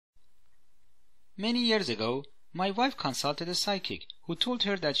Many years ago, my wife consulted a psychic who told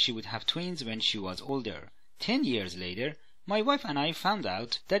her that she would have twins when she was older. 10 years later, my wife and I found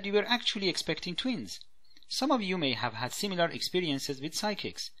out that we were actually expecting twins. Some of you may have had similar experiences with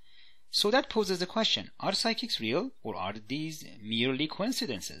psychics. So that poses the question, are psychics real, or are these merely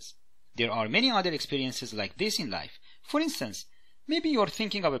coincidences? There are many other experiences like this in life. For instance, maybe you're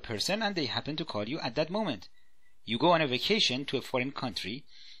thinking of a person and they happen to call you at that moment. You go on a vacation to a foreign country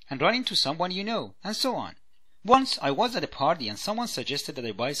and run into someone you know, and so on. Once I was at a party and someone suggested that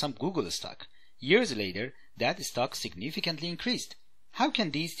I buy some Google stock. Years later, that stock significantly increased. How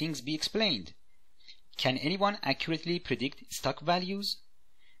can these things be explained? Can anyone accurately predict stock values?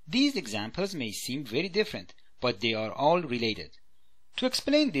 These examples may seem very different, but they are all related. To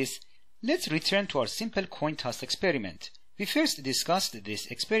explain this, let's return to our simple coin toss experiment. We first discussed this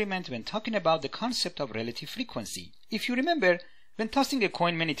experiment when talking about the concept of relative frequency. If you remember, when tossing a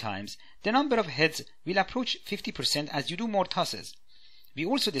coin many times, the number of heads will approach 50% as you do more tosses. We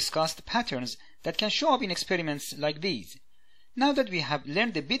also discussed patterns that can show up in experiments like these. Now that we have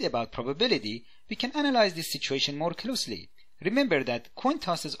learned a bit about probability, we can analyze this situation more closely. Remember that coin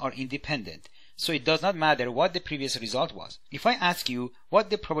tosses are independent, so it does not matter what the previous result was. If I ask you what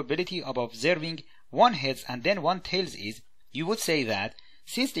the probability of observing 1 heads and then 1 tails is, you would say that,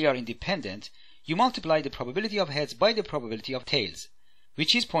 since they are independent, you multiply the probability of heads by the probability of tails,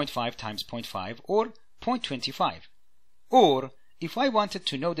 which is 0.5 times 0.5 or 0.25. Or, if I wanted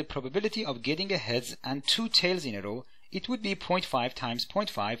to know the probability of getting a heads and 2 tails in a row, it would be 0.5 times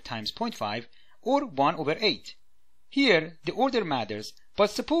 0.5 times 0.5 or 1 over 8. Here, the order matters, but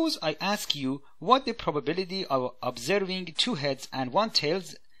suppose I ask you what the probability of observing 2 heads and 1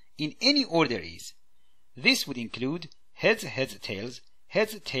 tails in any order is. This would include heads, heads, tails,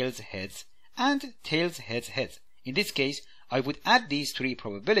 heads, tails, heads, and tails, heads, heads. In this case, I would add these 3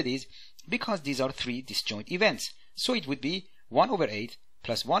 probabilities because these are 3 disjoint events. So it would be 1 over 8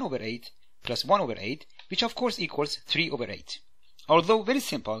 plus 1 over 8 plus 1 over 8, which of course equals 3 over 8. Although very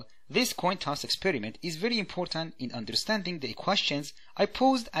simple, this coin toss experiment is very important in understanding the questions I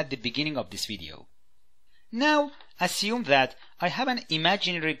posed at the beginning of this video. Now, assume that I have an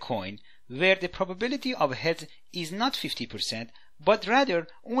imaginary coin where the probability of heads is not 50%, but rather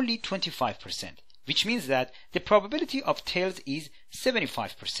only 25%, which means that the probability of tails is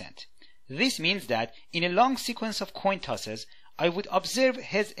 75%. This means that in a long sequence of coin tosses, I would observe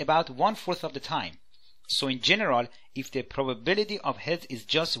heads about 1/4 of the time. So in general, if the probability of heads is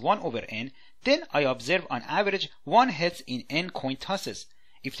just 1 over n, then I observe on average 1 heads in n coin tosses.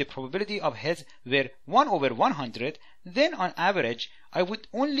 If the probability of heads were 1 over 100, then on average I would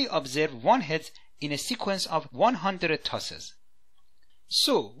only observe 1 heads in a sequence of 100 tosses.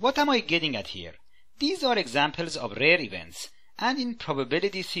 So what am I getting at here? These are examples of rare events, and in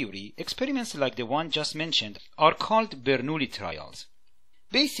probability theory, experiments like the one just mentioned are called Bernoulli Trials.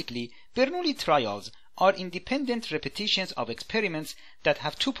 Basically, Bernoulli Trials are independent repetitions of experiments that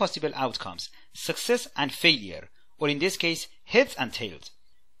have 2 possible outcomes, success and failure, or in this case, heads and tails.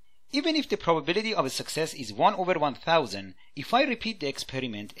 Even if the probability of a success is 1 over 1000, if I repeat the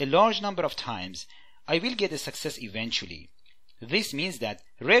experiment a large number of times, I will get a success eventually. This means that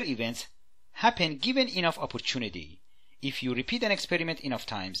rare events happen given enough opportunity. If you repeat an experiment enough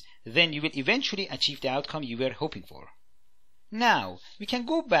times, then you will eventually achieve the outcome you were hoping for. Now, we can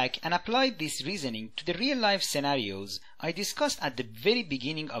go back and apply this reasoning to the real-life scenarios I discussed at the very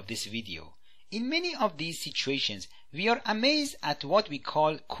beginning of this video. In many of these situations, we are amazed at what we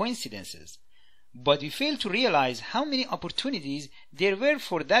call coincidences, but we fail to realize how many opportunities there were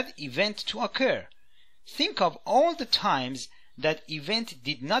for that event to occur. Think of all the times that event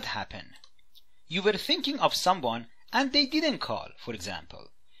did not happen. You were thinking of someone and they didn't call, for example.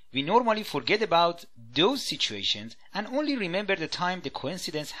 We normally forget about those situations and only remember the time the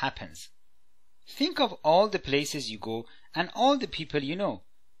coincidence happens. Think of all the places you go and all the people you know.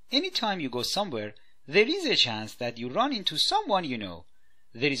 Anytime you go somewhere, there is a chance that you run into someone you know.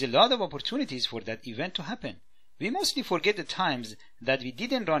 There is a lot of opportunities for that event to happen. We mostly forget the times that we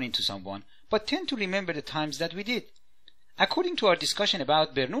didn't run into someone, but tend to remember the times that we did. According to our discussion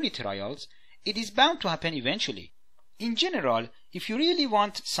about Bernoulli Trials, it is bound to happen eventually. In general, if you really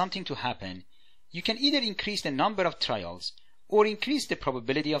want something to happen, you can either increase the number of trials or increase the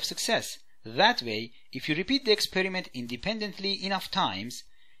probability of success. That way, if you repeat the experiment independently enough times,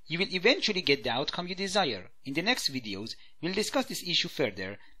 you will eventually get the outcome you desire. In the next videos, we'll discuss this issue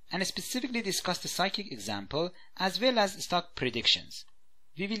further and specifically discuss the psychic example as well as stock predictions.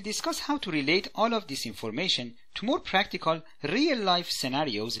 We will discuss how to relate all of this information to more practical, real-life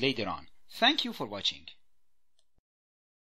scenarios later on. Thank you for watching.